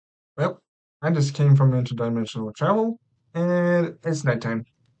Well, I just came from interdimensional travel, and it's nighttime.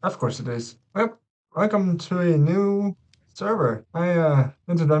 Of course it is. Well, welcome to a new server. I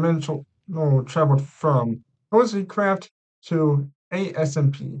interdimensional traveled from Cozy Craft to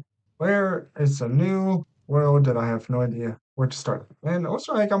ASMP, where it's a new world that I have no idea where to start. And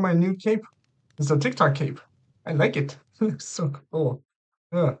also, I got my new cape. It's a TikTok cape. I like it. It's so cool.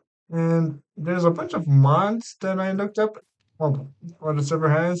 Yeah. And there's a bunch of mods that I looked up. Well, what the server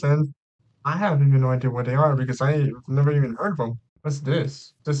has, and I have even no idea what they are because I've never even heard of them. What's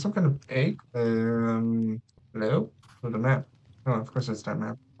this? There's some kind of egg? No? With the map. Oh, of course it's that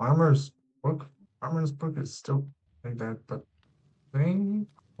map. Farmer's book. Farmer's book is still like that, but thing?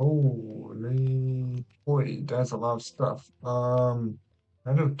 Holy boy, that's a lot of stuff.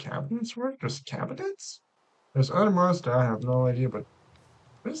 How do cabinets work? There's cabinets? There's other mods that I have no idea, but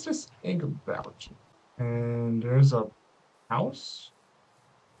what is this egg about? And there's a house?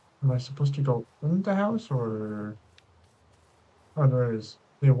 Am I supposed to go in the house or? Oh, there is.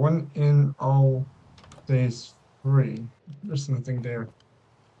 Yeah, one in all days free. There's nothing there.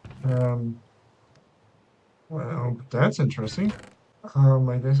 Um, well, that's interesting.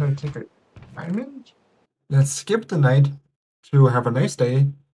 I guess I take a diamond. Let's skip the night to have a nice day.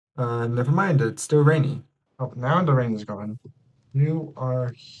 Never mind, it's still rainy. Oh, now the rain is gone. You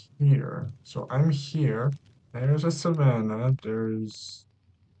are here. So I'm here. There's a savannah. There's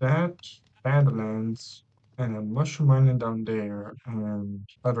that Badlands and a mushroom island down there and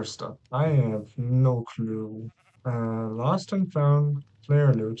other stuff. I have no clue. Lost and found,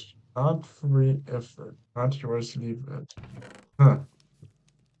 player loot, not free effort, not yours, leave it. Huh.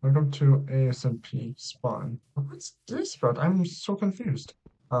 Welcome to ASMP spawn. What's this about? I'm so confused.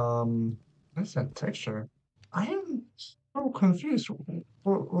 What's that texture? I am so confused.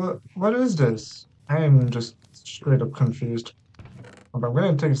 What is this? I am just straight up confused. But I'm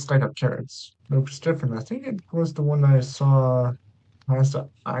gonna take a stack of carrots. Looks different. I think it was the one I saw has the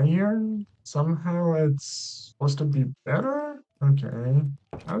iron. Somehow it's supposed to be better? Okay.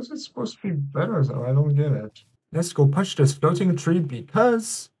 How is it supposed to be better though? I don't get it. Let's go punch this floating tree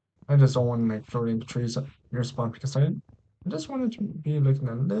because I just don't want to make floating trees at your spawn because I just wanted to be looking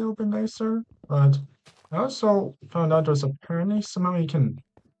a little bit nicer. But I also found out there's apparently somehow you can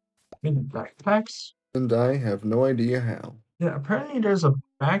make backpacks. And I have no idea how. Yeah, apparently there's a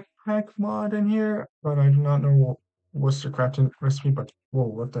backpack mod in here, but I do not know what's the crafting recipe. But whoa,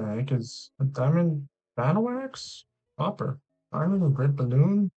 what the heck is a diamond battle axe? Copper. Diamond great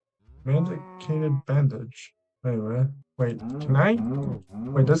balloon? Medicated bandage. Anyway, wait, can I?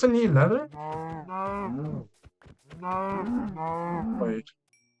 Wait, does it need leather? Wait.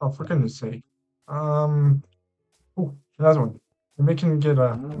 Oh, for goodness sake. Oh, another one. Maybe we can get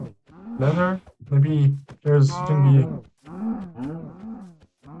a leather. Maybe there's gonna be.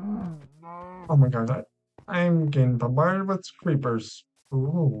 Oh my god, I'm getting bombarded with creepers.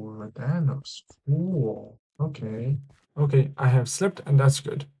 Ooh, that looks cool. Okay. Okay, I have slipped, and that's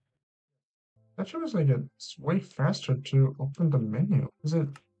good. That shows like it's way faster to open the menu. Is it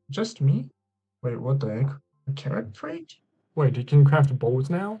just me? Wait, what the heck? A carrot crate? Wait, you can craft bows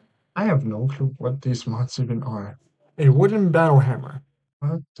now? I have no clue what these mods even are. A wooden battle hammer.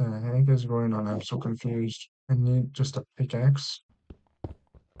 What the heck is going on? I'm so confused. I need just a pickaxe.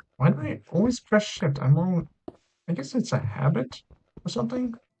 Why do I always press shift? I guess it's a habit or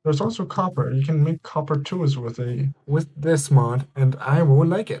something. There's also copper. You can make copper tools with this mod, and I will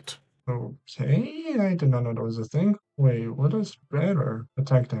like it. Okay, I did not know that was a thing. Wait, what is better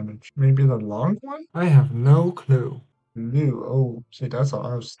attack damage? Maybe the long one? I have no clue. Blue. Oh, see, that's a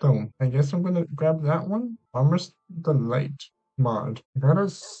lot of stone. I guess I'm gonna grab that one. Armor's Delight mod. I got a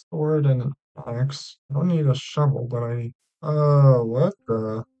sword and an axe. I don't need a shovel, but I. What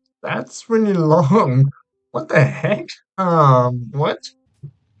the? That's really long. What the heck? What?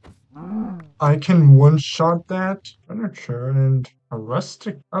 I can one-shot that. Furniture and a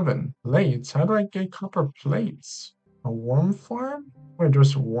rustic oven. Plates. How do I get copper plates? A worm farm? Wait,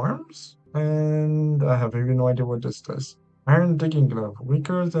 there's worms? And I have even no idea what this does. Iron digging glove.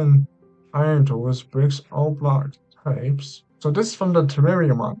 Weaker than iron tools, bricks, all block types. So this is from the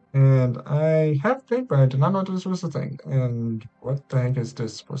Terraria mod. And I have played, but I did not know this was a thing. And what the heck is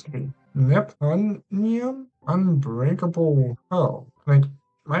this supposed to be? Neptunium? Unbreakable. Oh, like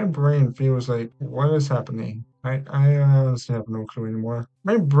my brain feels like, what is happening? I honestly have no clue anymore.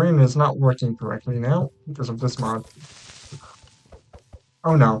 My brain is not working correctly now because of this mod.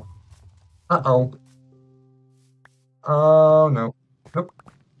 Oh no. Uh-oh. Oh no. Nope.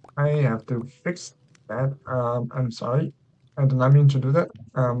 I have to fix that. I'm sorry. I did not mean to do that.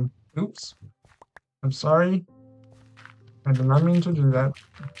 Oops. I'm sorry. I did not mean to do that.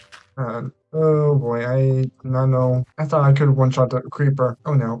 Oh boy, I did not know. I thought I could one-shot the creeper.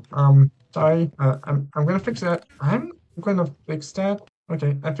 Oh no. Sorry. I'm gonna fix that. I'm gonna fix that.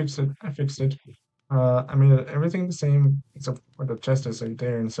 Okay, I fixed it. I fixed it. I made everything the same except for the chest is like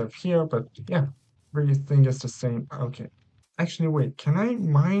there instead of here, but yeah, everything is the same. Okay. Actually, wait, can I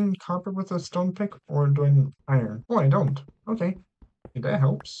mine copper with a stone pick or do I need iron? Oh, I don't. Okay. Okay, that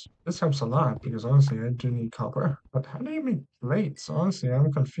helps. This helps a lot because honestly, I do need copper. But how do you make plates? Honestly,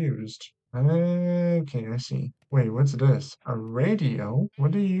 I'm confused. Okay, I see. Wait, what's this? A radio?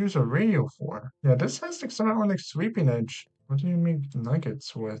 What do you use a radio for? Yeah, this has like somehow like sweeping edge. What do you make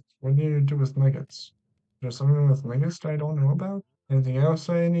nuggets with? What do you do with nuggets? There's something with nuggets that I don't know about? Anything else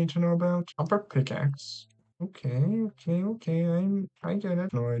I need to know about? Copper pickaxe. Okay. I get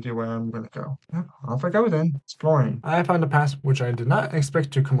it. No idea where I'm gonna go. Yeah, off I go then. Exploring. I found a path which I did not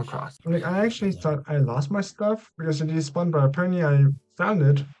expect to come across. Like I actually thought I lost my stuff because it despawned, but apparently I found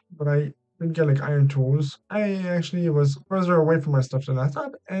it, but I didn't get like iron tools. I actually was further away from my stuff than I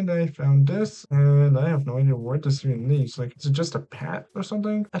thought, and I found this, and I have no idea where this even leads. Like, is it just a path or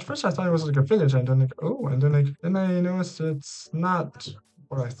something? At first I thought it was like a village, and then like, oh, and then I noticed it's not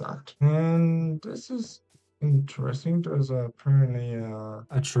what I thought. And this is interesting. There's apparently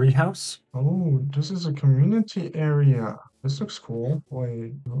a tree house. Oh, this is a community area. This looks cool.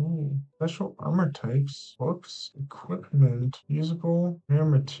 Wait, oh, special armor types, books, equipment, usable rare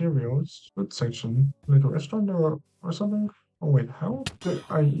materials, food section, like a restaurant or something. Oh wait, how did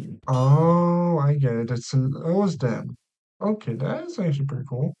I? Oh, I get it. It's those then. Okay, that is actually pretty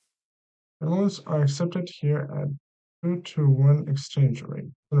cool. Loans are accepted here at 2-to-1 exchange rate,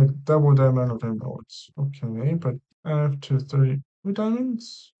 like double the amount of emeralds. Okay, but I have to 32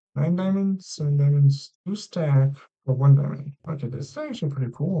 diamonds, 9 diamonds, 7 diamonds, 2 stack for 1 diamond. Okay, this is actually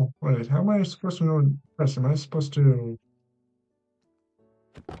pretty cool. Wait, how am I supposed to know this? Am I supposed to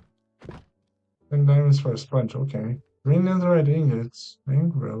 10 diamonds for a sponge? Okay. Green netherite ingots,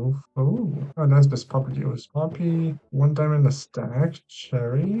 mangrove. Oh, that's this poppy use. Poppy, 1 diamond a stack,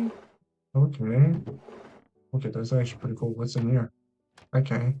 cherry. Okay. Okay, that's actually pretty cool. What's in here?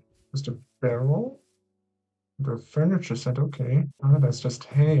 Okay. Just a barrel. The furniture set, okay. Oh, that's just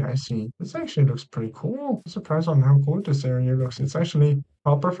hay, I see. This actually looks pretty cool. I'm surprised on how cool this area looks. It's actually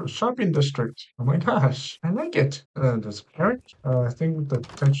proper for shopping district. Oh my gosh, I like it. There's a carrot. I think the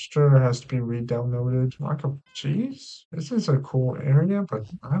texture has to be re-downloaded. Block of cheese. This is a cool area, but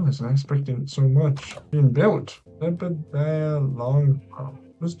I wasn't expecting so much being built. Jebediah Long.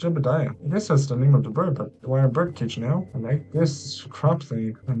 Who's Jebediah? I guess that's the name of the bird, but why a bird cage now? I like this crop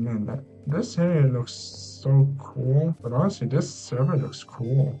thing. And man, this area looks so cool. But honestly, this server looks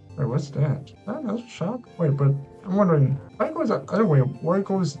cool. Wait, what's that? Another shop? Wait, but I'm wondering, if I go the other way,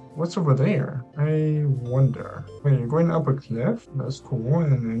 what's over there? I wonder. Wait, you're going up a cliff? That's cool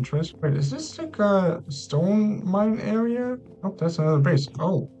and interesting. Wait, is this like a stone mine area? Oh, that's another base.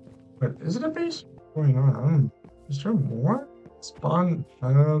 Oh, wait, is it a base? What's going on? Is there more? Spawn.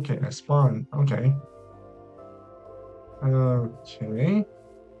 Okay, I spawn. Okay. Okay.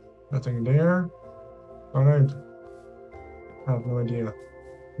 Nothing there. Starlight. I have no idea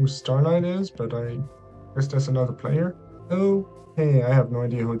who Starlight is, but I guess that's another player. Okay, I have no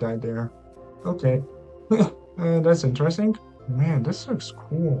idea who died there. Okay. That's interesting. Man, this looks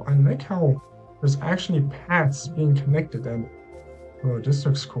cool. I like how there's actually paths being connected and oh, this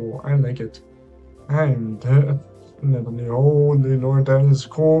looks cool. I like it. I'm definitely holy Lord, that is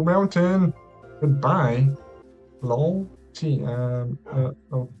cool mountain. Goodbye. Lol. T.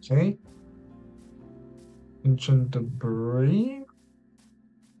 Okay. Ancient debris.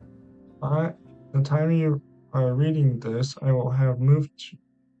 By the time you are reading this, I will have moved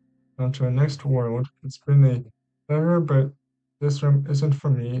on to the next world. It's been a pleasure, but this room isn't for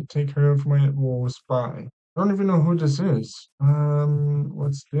me. Take care of my wolves. Bye. I don't even know who this is.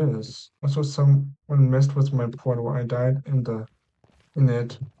 What's this? Also, someone messed with my portal. I died in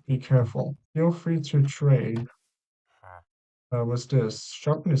it. Be careful. Feel free to trade. What's this?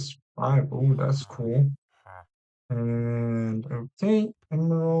 Sharpness 5. Oh, that's cool. And okay,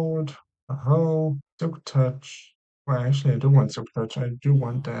 emerald, a hoe, silk touch. Well, actually, I do want silk touch. I do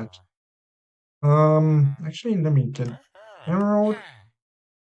want that. Actually, let me get emerald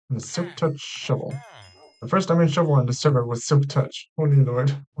and a silk touch shovel. The first time I shovel on the server was silk touch. Holy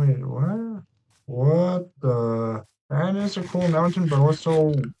Lord. Wait, what? What the? That is a cool mountain, but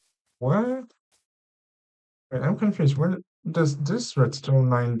also, what? Wait, I'm confused. What does this redstone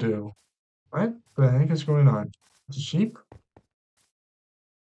line do? What the heck is going on? It's a sheep?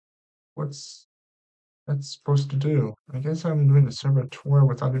 What's that supposed to do? I guess I'm doing the server tour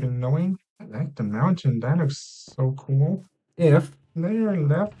without even knowing. I like the mountain. That looks so cool. If layer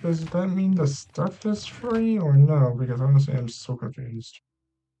left, does that mean the stuff is free or no? Because honestly, I'm so confused.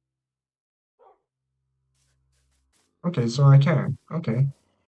 Okay, so I can. Okay.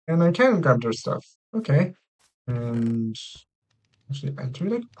 And I can grab their stuff. Okay. And actually, I do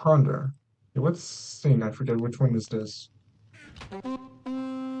like ponder. Okay, what's scene? I forget which one is this.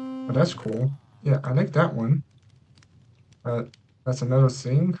 Oh, that's cool. Yeah, I like that one. Uh, that's another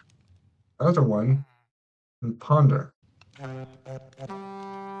scene. Other one. And ponder.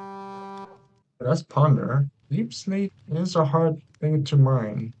 That's ponder. Deep slate is a hard thing to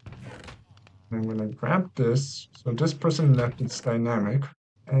mine. I'm gonna grab this. So this person left its dynamic.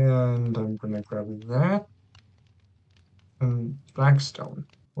 And I'm gonna grab that. And blackstone.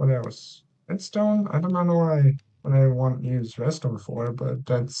 What else? Redstone? I don't know what I want to use redstone for, but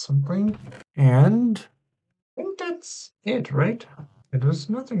that's something. And I think that's it, right? There's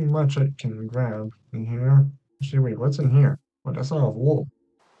nothing much I can grab in here. Actually, wait, what's in here? Well, that's not a wool.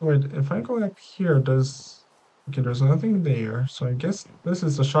 Wait, if I go up here, okay, there's nothing there, so I guess this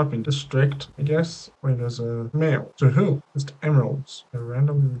is a shopping district, I guess. Wait, there's a mail. To who? Just emeralds. A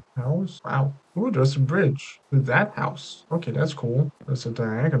random house? Wow. Ooh, there's a bridge to that house. Okay, that's cool. There's a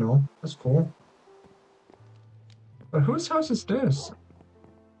diagonal. That's cool. But whose house is this?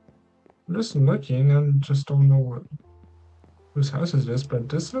 I'm just looking and just don't know whose house is this, but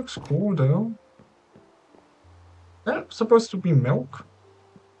this looks cool though. That's supposed to be milk?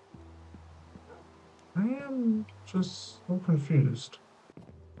 I am just so confused.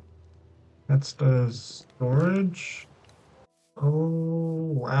 That's the storage.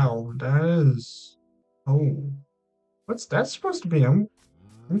 Oh, wow, that is. Oh, what's that supposed to be? I'm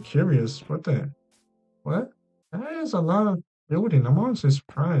curious. What? That is a lot of building. I'm honestly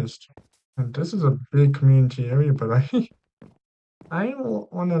surprised. And this is a big community area, but I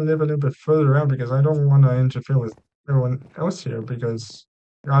want to live a little bit further out because I don't want to interfere with everyone else here because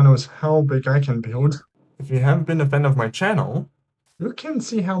God knows how big I can build. If you have been a fan of my channel, you can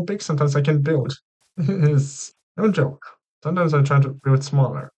see how big sometimes I can build. It's no joke. Sometimes I try to build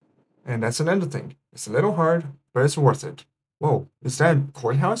smaller. And that's another thing. It's a little hard, but it's worth it. Whoa, is that a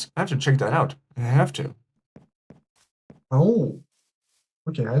courthouse? I have to check that out. I have to. Oh,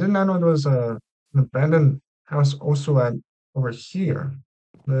 okay. I did not know there was an abandoned house also at over here.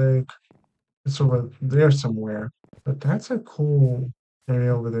 Like it's over there somewhere. But that's a cool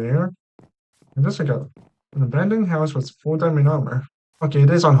area over there. And just like an abandoned house with full diamond armor. Okay, it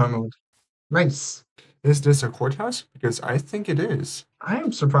is on hard mode. Nice. Is this a courthouse? Because I think it is. I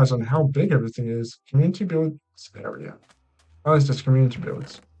am surprised on how big everything is. Community builds area. Oh, it's just community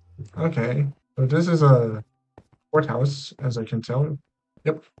builds. Okay. So this is a courthouse, as I can tell.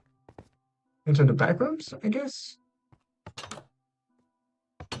 Yep. Into the back rooms, I guess.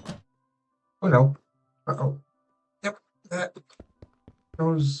 Oh no. Uh-oh. Yep. That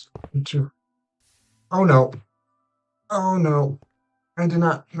goes into. Oh no. Oh no. I did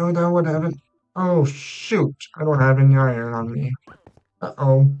not know that would happen. Oh shoot. I don't have any iron on me.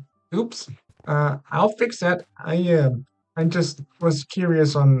 Uh-oh. Oops. I'll fix that. I just was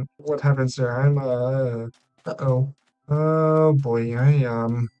curious on what happens there. Uh-oh. Oh boy,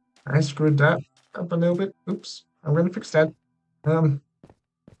 I screwed that up a little bit. Oops. I'm gonna fix that. Um,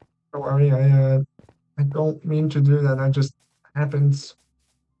 don't worry, I don't mean to do that. That just happens.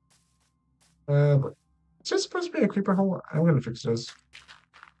 But it's just supposed to be a creeper hole. I'm gonna fix this.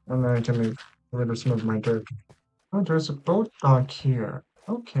 And then I can get rid of some of my dirt. Oh, there's a boat dock here.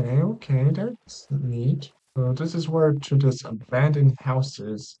 Okay, okay, that's neat. So this is where to this abandoned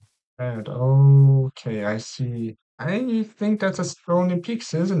houses. And okay, I see. I think that's a Stony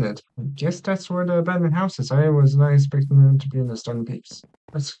Peaks, isn't it? I guess that's where the abandoned house is. I was not expecting them to be in the Stony Peaks.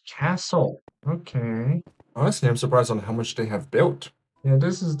 That's castle. Okay. Honestly, I'm surprised on how much they have built. Yeah,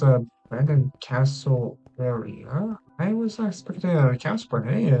 this is the abandoned castle area. I was not expecting a castle, but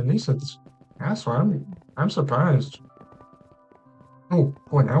hey, at least it's castle. I'm surprised. Oh,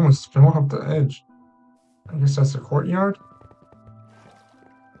 boy, I almost fell off the edge. I guess that's the courtyard.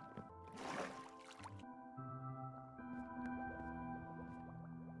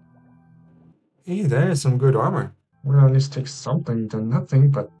 Hey, that is some good armor. Well, at least take something than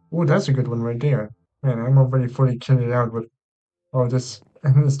nothing, but oh, that's a good one right there. Man, I'm already fully kitted out with all this,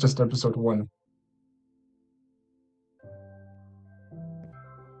 and it's just episode 1.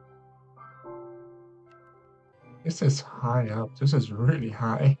 This is high up. This is really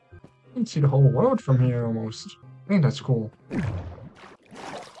high. You can see the whole world from here almost. I think that's cool.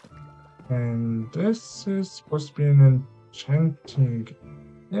 And this is supposed to be an enchanting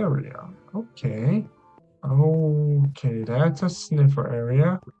area. Okay. Okay, that's a sniffer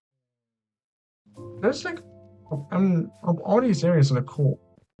area. There's like all these areas look cool.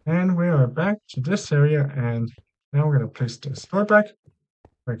 And we are back to this area, and now we're gonna place this door back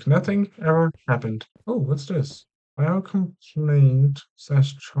like nothing ever happened. Oh, what's this? File complaint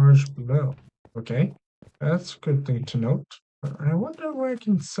slash charge below. Okay, that's a good thing to note. But I wonder where I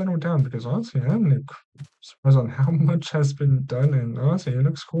can settle down because honestly, I'm like surprised on how much has been done, and honestly, it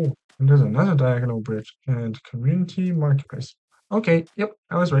looks cool. And there's another diagonal bridge and community marketplace. Okay, yep,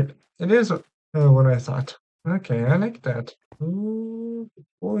 I was right. It is what I thought. Okay, I like that. Ooh,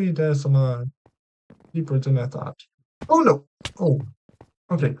 boy, there's a lot deeper than I thought. Oh no! Oh,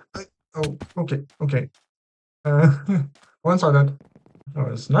 okay. Oh, okay, okay. Uh, once saw that. I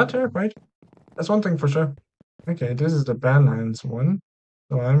was not terrified. That's one thing for sure. Okay, this is the Badlands one.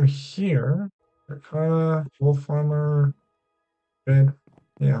 So I'm here. Ricotta, Wolf Farmer, Bed.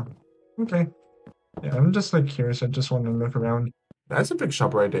 Yeah. Okay. Yeah, I'm just like curious. I just want to look around. That's a big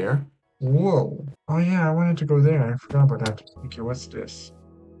shop right there. Whoa. Oh yeah, I wanted to go there. I forgot about that. Okay, what's this?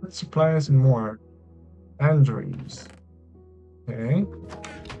 Food supplies and more. Andrews. Okay.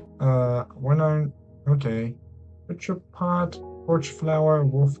 One on. Okay. Butcher pot, porch flower,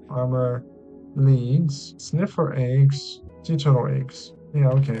 wolf armor, leads, sniffer eggs, teetotal eggs. Yeah,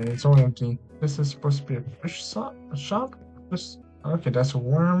 okay, it's all empty. This is supposed to be a fish shop? This, okay, that's a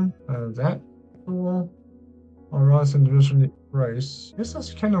worm. That cool. Or else individually rice. Is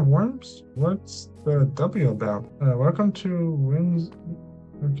this kind of worms? What's the W about? Welcome to wins.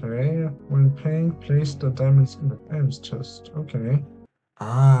 Okay, when paying, place the diamonds in the items chest. Okay.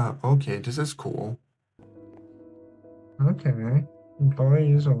 Ah, okay, this is cool. Okay.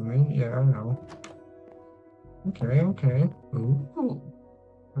 Employees only. Yeah, I know. Okay, okay. Ooh,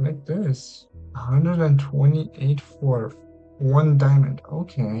 I like this. 128 for one diamond.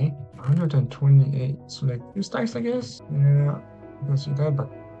 Okay. 128. So like two stacks, I guess? Yeah, I can see that, but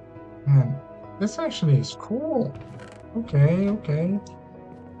man, this actually is cool. Okay, okay.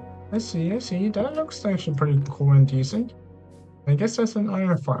 I see, I see. That looks actually pretty cool and decent. I guess that's an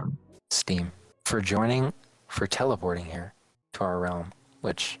iron farm. Steam for teleporting here to our realm,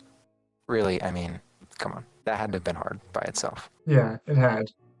 which really, I mean, come on, that had to have been hard by itself. Yeah, it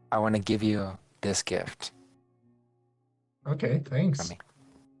had. I want to give you this gift. Okay, thanks. From me.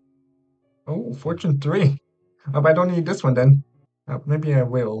 Oh, Fortune 3. But I don't need this one then. Maybe I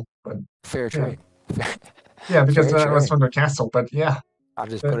will, but Fair trade. yeah, because Fair that was trade. from the castle. But yeah, I'll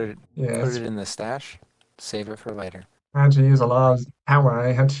just put it yeah, in the stash, save it for later. I had to use a lot of power.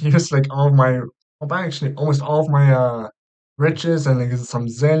 I had to use like all of my, well, actually almost all of my riches and like some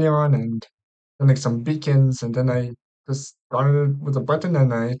Zillion and like some beacons, and then I just started with a button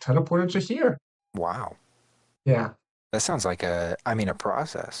and I teleported to here. Wow. Yeah. That sounds like a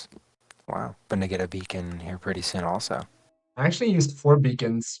process. Wow. Gonna get a beacon here pretty soon also. I actually used 4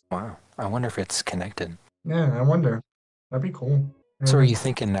 beacons. Wow. I wonder if it's connected. Yeah, I wonder. That'd be cool. So are you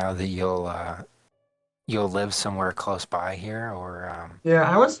thinking now that you'll live somewhere close by here, or yeah,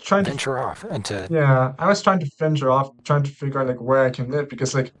 I was trying to venture off into? yeah, I was trying to venture off, trying to figure out like where I can live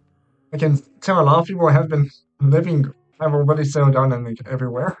because like I can tell a lot of people have been living, have already settled down and like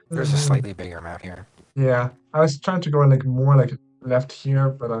everywhere. There's a slightly bigger map here. Yeah, I was trying to go like more like left here,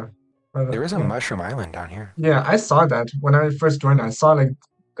 but There is a yeah. mushroom island down here. Yeah, I saw that when I first joined. I saw like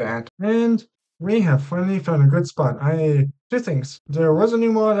that, and we have finally found a good spot. Two things. There was a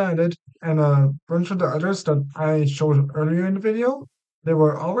new mod added, and a bunch of the others that I showed earlier in the video, they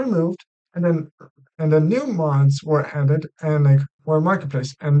were all removed, and the new mods were added and like were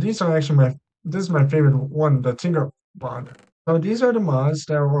marketplace. And these are actually this is my favorite one, the Tinker mod. So these are the mods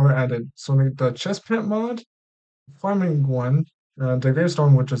that were added. So like the chest plant mod, farming one, the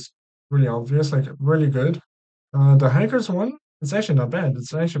gravestone, which is really obvious, like really good. The hikers one, it's actually not bad.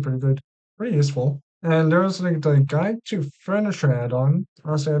 It's actually pretty good, pretty useful. And there's like the guide to furniture add-on.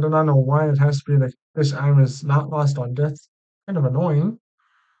 Honestly, I do not know why it has to be like this item is not lost on death. Kind of annoying.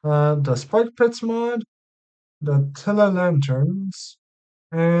 The spark pits mod, the Telelanterns,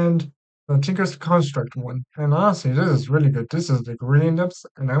 and the Tinker's Construct one. And honestly, this is really good. This is like really in depth,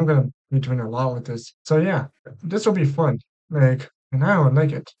 and I'm gonna be doing a lot with this. So yeah, this will be fun. Like, and I would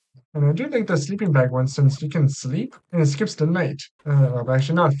like it. And I do like the sleeping bag one since you can sleep and it skips the night. Well,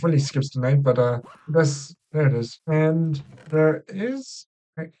 actually, not fully skips the night, but there it is. And there is,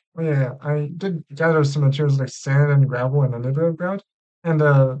 oh yeah, I did gather some materials like sand and gravel and a little bit of ground. And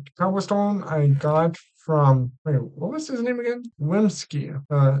the cobblestone I got from, wait, what was his name again? Wimsky.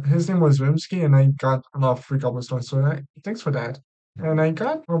 His name was Wimsky, and I got a lot of free cobblestone. So thanks for that. And I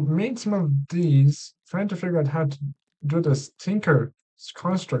got or made some of these, trying to figure out how to do this tinker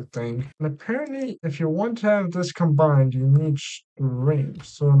construct thing. And apparently, if you want to have this combined, you need string.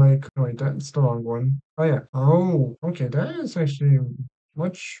 So, like, wait, that's the wrong one. Oh, yeah. Oh, okay, that is actually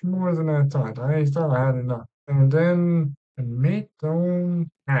much more than I thought. I thought I had enough. And then I make own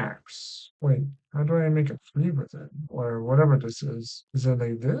axe. Wait, how do I make a cleaver then? Or whatever this is. Is it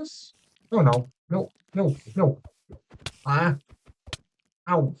like this? Oh, no. No, no, no. Ah.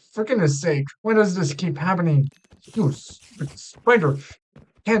 Ow, for goodness sake, why does this keep happening? You stupid spider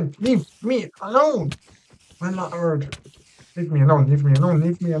can't leave me alone! My lord, leave me alone, leave me alone,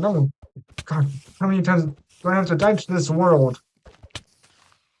 leave me alone. God, how many times do I have to die to this world?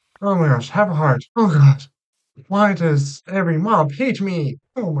 Oh my gosh, have a heart. Oh god, why does every mob hate me?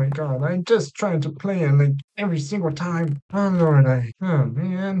 Oh my god, I'm just trying to play and like every single time. Oh lord, oh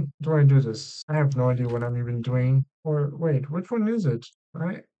man, do I do this? I have no idea what I'm even doing. Or wait, which one is it?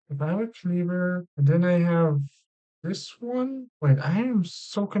 If I have a cleaver, and then I have this one? Wait, I am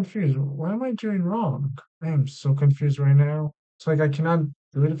so confused. What am I doing wrong? I am so confused right now. It's like I cannot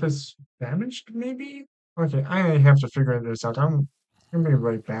do it if it's damaged, maybe? Okay, I have to figure this out. I'm gonna be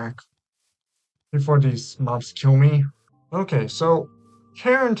right back before these mobs kill me. Okay, so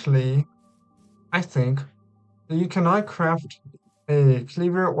currently, I think that you cannot craft a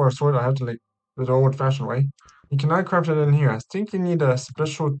cleaver or a sword. I have to like the old-fashioned way. You cannot craft it in here. I think you need a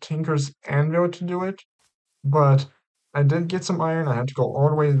special tinker's anvil to do it. But I did get some iron. I had to go all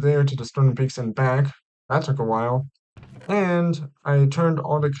the way there to the stone peaks and back. That took a while. And I turned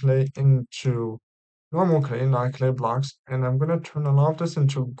all the clay into normal clay, not clay blocks. And I'm gonna turn a lot of this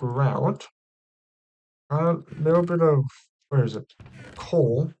into grout. A little bit of, where is it?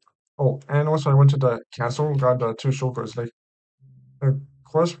 Coal. Oh, and also I went to the castle, got the two shulkers, like a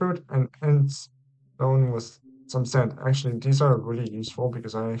coarse fruit and stone with some sand. Actually, these are really useful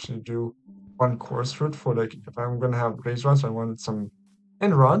because I actually do want coarse fruit for like if I'm gonna have blaze rods, I want some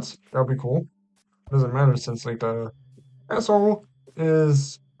end rods. That'll be cool. Doesn't matter since like the asshole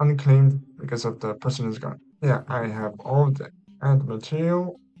is unclaimed because of the person is gone. Yeah, I have all of that. And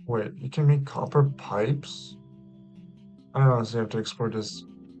material. Wait, you can make copper pipes? I honestly have to explore this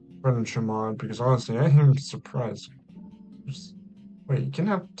furniture mod because honestly I am surprised. Wait, you can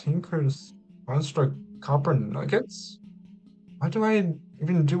have Tinker's construct copper nuggets? What do I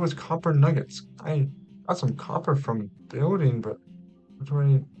even do with copper nuggets? I got some copper from building, but what do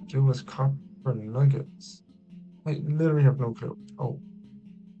I do with copper nuggets? I literally have no clue. Oh,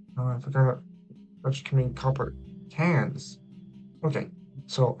 no, I forgot that you can make copper cans. Okay,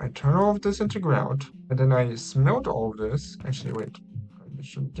 so I turn all of this into grout, and then I smelt all of this. Actually, wait, I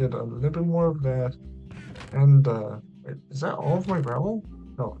should get a little bit more of that. And, wait, is that all of my gravel?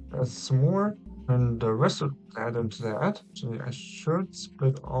 No, that's some more. And the rest of add into that. So I should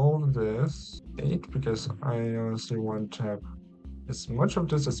split all of this 8 because I honestly want to have as much of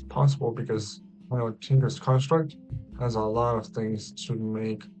this as possible because I know Tinker's Construct has a lot of things to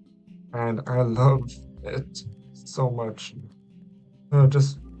make and I love it so much.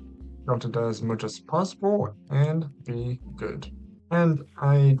 Just want to do as much as possible and be good. And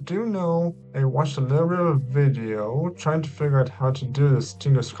I do know I watched a little bit of a video trying to figure out how to do this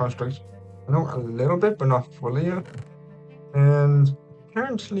Tinker's Construct. I know a little bit, but not fully yet. And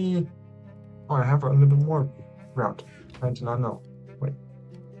apparently, oh, I have a little bit more route. I do not know. Wait.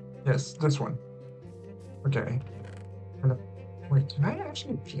 Yes, this one. Okay. And, wait, can I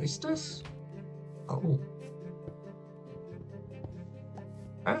actually place this? Oh.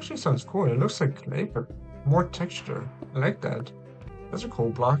 That actually sounds cool. It looks like clay, but more texture. I like that. That's a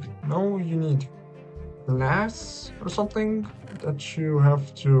cool block. No, you need glass or something that you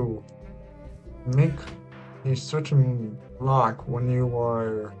have to make a certain block when you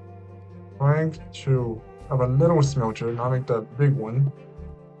are trying to have a little smelter, not like the big one,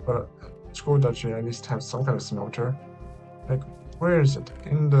 but it's cool that you at least have some kind of smelter. Like, where is it?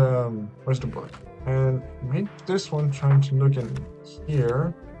 In the, where's the book? And made this one trying to look in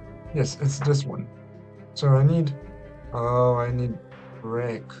here. Yes, it's this one. So I need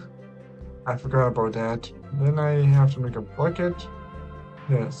brick. I forgot about that. Then I have to make a bucket.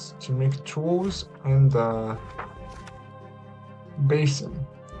 Yes, to make tools and the basin.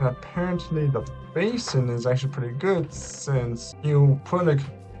 And apparently the basin is actually pretty good since you put like,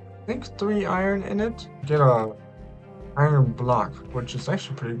 I think 3 iron in it, get a iron block, which is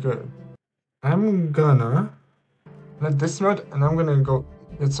actually pretty good. I'm gonna let this melt and I'm gonna go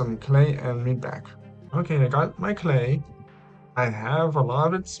get some clay and meat back. Okay, I got my clay. I have a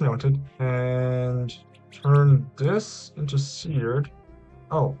lot of it smelted and turn this into seared.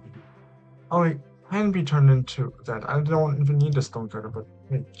 Oh, it can be turned into that. I don't even need a stone cutter, but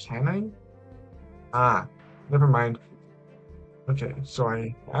wait, can I? Ah, never mind. Okay, so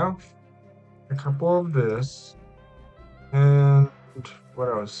I have a couple of this. And what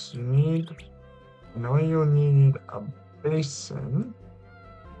else? I know you need a basin.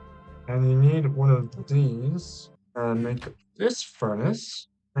 And you need one of these and make this furnace.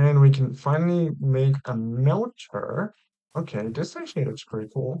 And we can finally make a melter. Okay, this actually looks pretty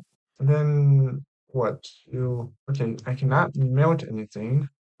cool. And then what? Okay, I cannot melt anything.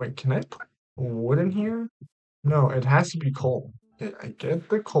 Wait, can I put wood in here? No, it has to be coal. Okay, I get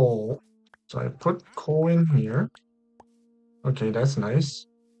the coal. So I put coal in here. Okay, that's nice.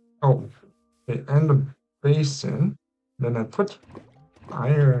 Oh, okay, and the basin. Then I put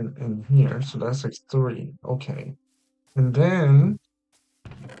iron in here, so that's like 3. Okay. And then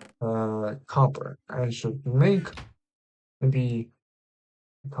copper. I should make maybe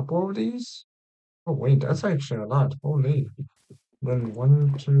a couple of these. Oh wait, that's actually a lot. Holy. Then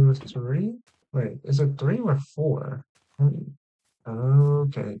 1, 2, 3. Wait, is it 3 or 4?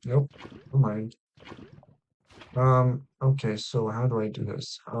 Okay, nope. Never mind. Okay, so how do I do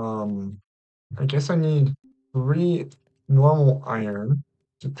this? I guess I need 3 normal iron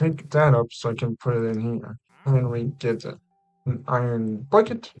to pick that up so I can put it in here. And we get an iron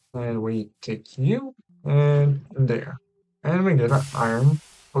bucket, and we take you and there. And we get an iron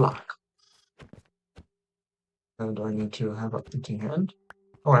block. And do I need to have an empty hand?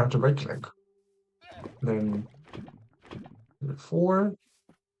 Oh, I have to right click. Then 4.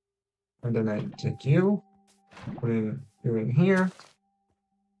 And then I take you, put you in here,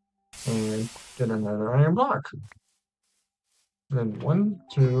 and get another iron block. Then 1,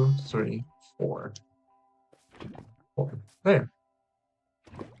 2, 3, 4. 4. There.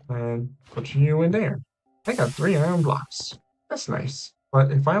 And put you in there. I got 3 iron blocks. That's nice.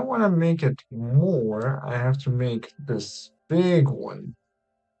 But if I want to make it more, I have to make this big one.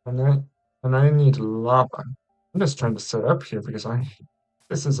 And I need lava. I'm just trying to set up here because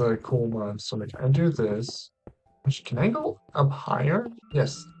this is a cool mod. So like I do this. Actually, can I go up higher?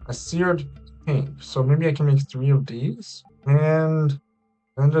 Yes, a seared pink. So maybe I can make 3 of these. And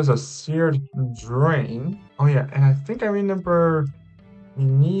then there's a seared drain. Oh yeah, and I think I remember we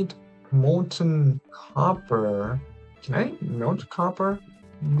need molten copper. Can I melt copper?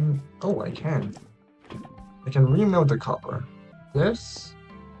 Oh, I can. I can remelt the copper. This.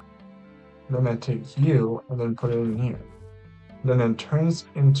 Then I take you and then put it in here. Then it turns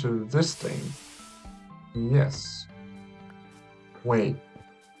into this thing. Yes. Wait.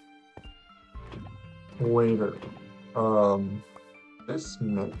 Wait. This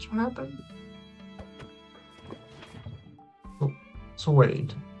meant to happen? So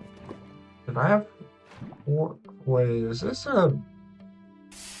wait. Did I have four? Wait, is this a...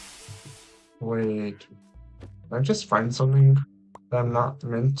 Wait. Did I just find something that I'm not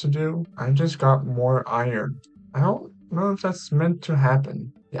meant to do? I just got more iron. I don't know if that's meant to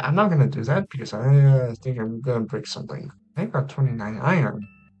happen. Yeah, I'm not gonna do that because I think I'm gonna break something. I got 29 iron.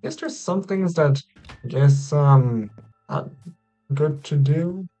 Guess there's some things that I guess not good to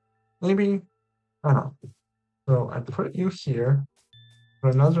do. Maybe? I don't know. So I put you here.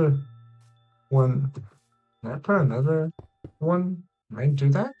 Put another one. Can I put another one? Can I do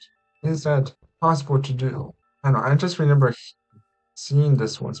that? Is that possible to do? I don't know. I just remember seeing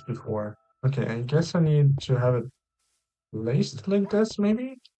this once before. Okay, I guess I need to have it placed like this,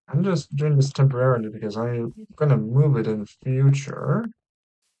 maybe? I'm just doing this temporarily because I'm gonna move it in the future.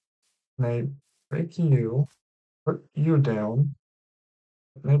 And I break you, put you down,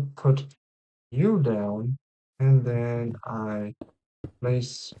 and I put you down, and then I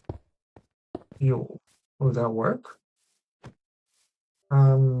place you. Will that work?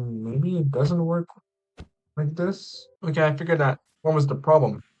 Maybe it doesn't work like this. Okay, I figured out what was the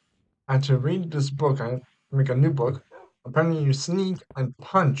problem. I had to read this book. I had to make a new book. Apparently, you sneak and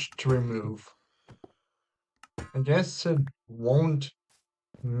punch to remove. I guess it won't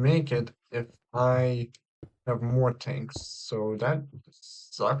make it if I have more tanks. So that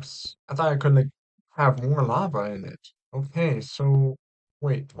sucks. I thought I could like have more lava in it. Okay, so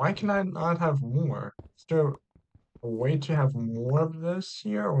wait, why can I not have more? Is there a way to have more of this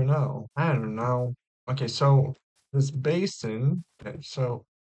here or no? I don't know. Okay, so this basin. Okay, so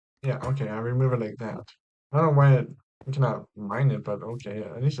yeah, okay, I remove it like that. I don't know why we cannot mine it, but okay,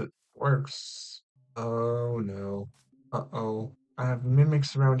 at least it works. Oh no. Uh-oh. I have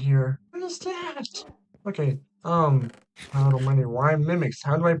mimics around here. What is that? Okay, I don't money. Why mimics?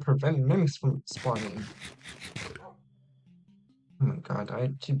 How do I prevent mimics from spawning? Oh my god, I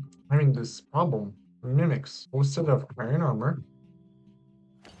keep having this problem. Mimics. Full set of iron armor.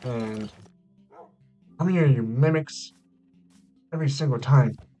 And come here, you mimics. Every single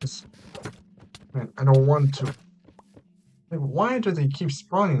time. Man, I don't want to. Like, why do they keep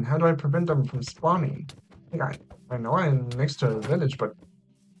spawning? How do I prevent them from spawning? Like, I know I'm next to a village, but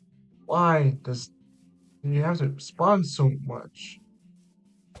why do you have to spawn so much?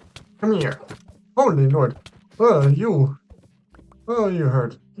 Come here. Holy Lord. Oh, you. Oh, you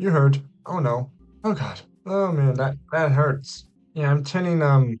hurt. You hurt. Oh no. Oh god. Oh man, that hurts. Yeah, I'm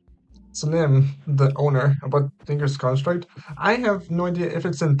telling Slim, the owner, about Thinker's Construct. I have no idea if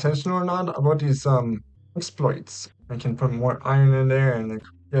it's intentional or not about these exploits. I can put more iron in there and like,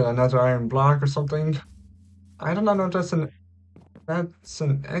 get another iron block or something. I do not know if that's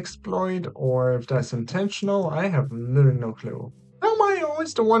an exploit or if that's intentional. I have literally no clue. How am I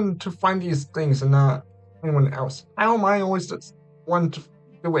always the one to find these things and not anyone else? How am I always the one to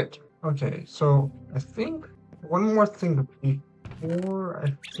do it? Okay, so I think one more thing before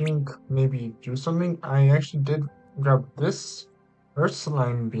I think maybe do something. I actually did grab this earth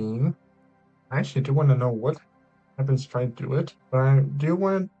slime bean. I actually do want to know what happens if I do it, but I do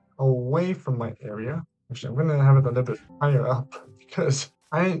want it away from my area. Actually, I'm gonna have it a little bit higher up because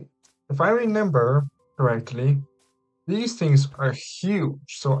if I remember correctly, these things are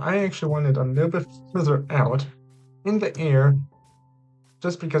huge. So I actually want it a little bit further out in the air,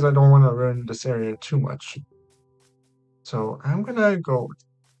 just because I don't want to ruin this area too much. So I'm gonna go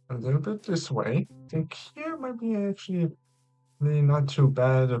a little bit this way. I think here might be actually really not too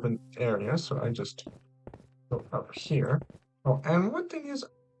bad of an area, so I just go up here. Oh, and one thing is,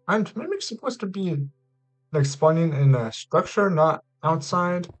 aren't mimics supposed to be like spawning in a structure, not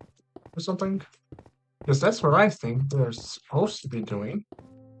outside or something? Because that's what I think they're supposed to be doing,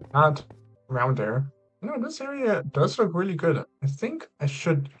 not around there. You know, this area does look really good. I think I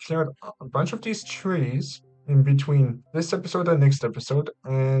should clear out a bunch of these trees in between this episode and next episode,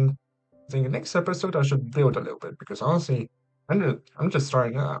 and I think next episode I should build a little bit because honestly, I'm just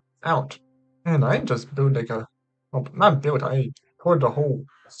starting out, and I just built like a, well, not built. I poured the whole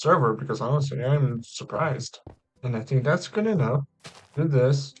server because honestly I'm surprised, and I think that's good enough. Do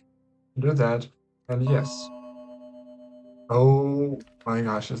this, do that, and yes. Oh my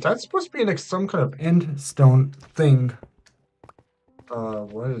gosh, is that supposed to be like some kind of end stone thing?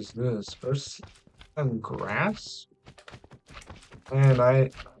 What is this? There's some grass? And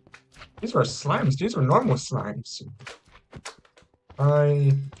these are slimes, these are normal slimes.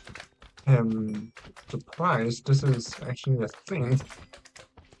 I am surprised this is actually a thing.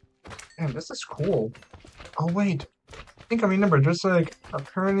 Man, this is cool. Oh wait, I think I remember there's like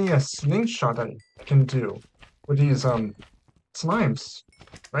apparently a slingshot I can do with these slimes,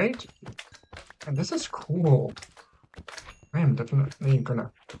 right? And this is cool. I am definitely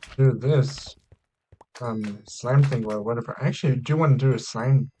gonna do this slime thing or whatever. I actually do want to do a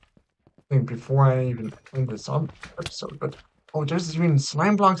slime thing before I even end this episode, but oh, there's even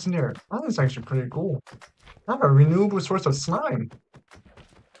slime blocks in there. That is actually pretty cool. I have a renewable source of slime.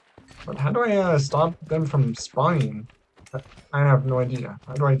 But how do I stop them from spawning? I have no idea.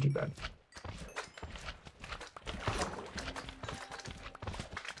 How do I do that?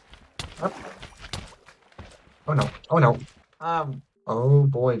 Up. Oh no. Oh no. Oh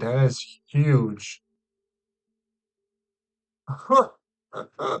boy, that is huge. What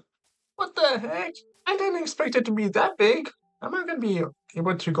the heck? I didn't expect it to be that big. I'm not gonna be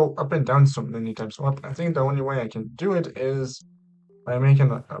able to go up and down so many times. Well, I think the only way I can do it is by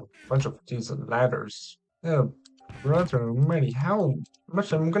making a bunch of these ladders. Oh, brother almighty, how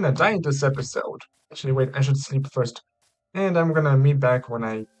much I'm gonna die in this episode. Actually, wait, I should sleep first. And I'm gonna meet back when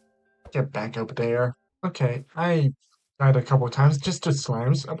I get back up there. Okay, I died a couple times just to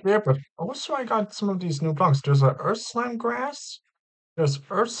slimes up there, but also I got some of these new blocks. There's a earth slime grass, there's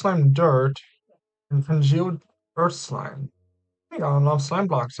earth slime dirt, and congealed earth slime. I got a lot of slime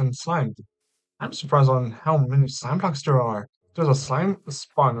blocks and slime. I'm surprised on how many slime blocks there are. There's a slime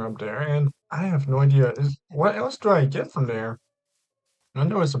spawner up there, and I have no idea what else do I get from there. I know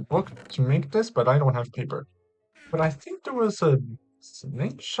there was a book to make this, but I don't have paper. But I think there was a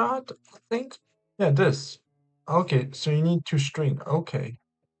snake shot, I think. Yeah, this. Okay, so you need 2 string. Okay.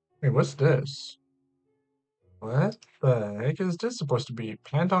 Wait, what's this? What the heck is this supposed to be?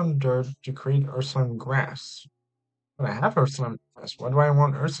 Plant on dirt to create earth slime grass. But I have earth slime grass. What do I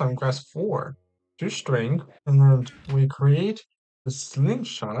want earth slime grass for? 2 string, and we create the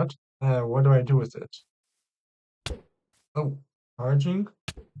slingshot. What do I do with it? Oh, charging.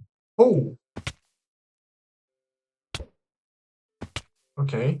 Oh,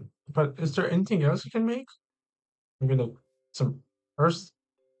 okay. But is there anything else you can make? Maybe like some earth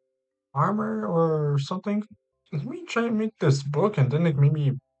armor or something? Let me try and make this book and then like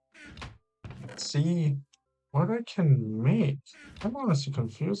maybe see what I can make. I'm honestly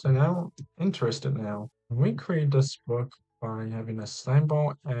confused and I'm interested now. When we create this book, by having a slime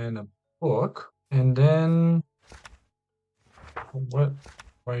ball and a book. And then what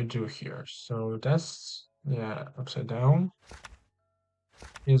do I do here? So that's, yeah, upside down.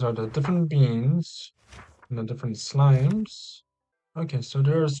 These are the different beans and the different slimes. Okay, so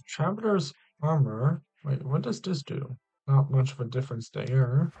there's Traveler's Armor. Wait, what does this do? Not much of a difference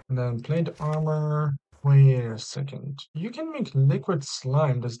there. And then Plate Armor. Wait a second. You can make liquid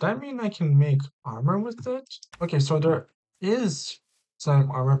slime. Does that mean I can make armor with it? Okay, so there is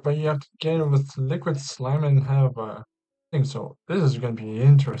slime armor, but you have to get it with liquid slime and have a thing. So this is going to be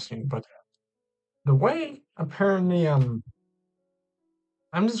interesting. But the way apparently I'm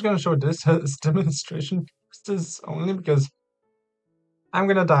just going to show this as demonstration purposes only because I'm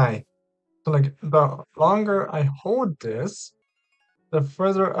gonna die. So like the longer I hold this, the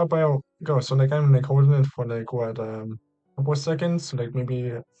further up I'll go. So like I'm like holding it for like what couple seconds, like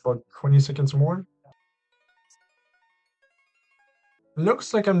maybe for 20 seconds more.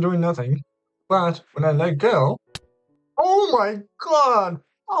 Looks like I'm doing nothing, but when I let go, oh my god!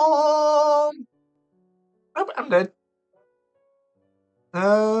 I'm dead.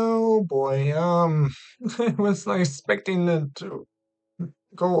 Oh boy, I was not expecting it to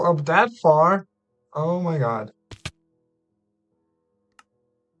go up that far. Oh my god.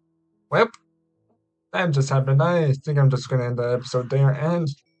 Well, that just happened. I think I'm just gonna end the episode there, and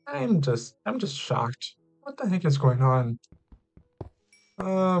I'm just shocked. What the heck is going on?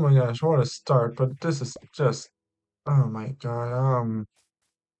 Oh my gosh, what a start! But this is just, oh my god.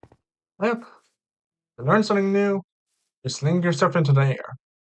 Yep. You learn something new. You sling yourself into the air.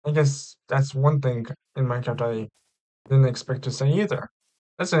 I guess that's one thing in Minecraft I didn't expect to say either.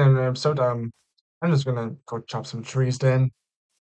 That's the end of the episode. I'm just gonna go chop some trees then.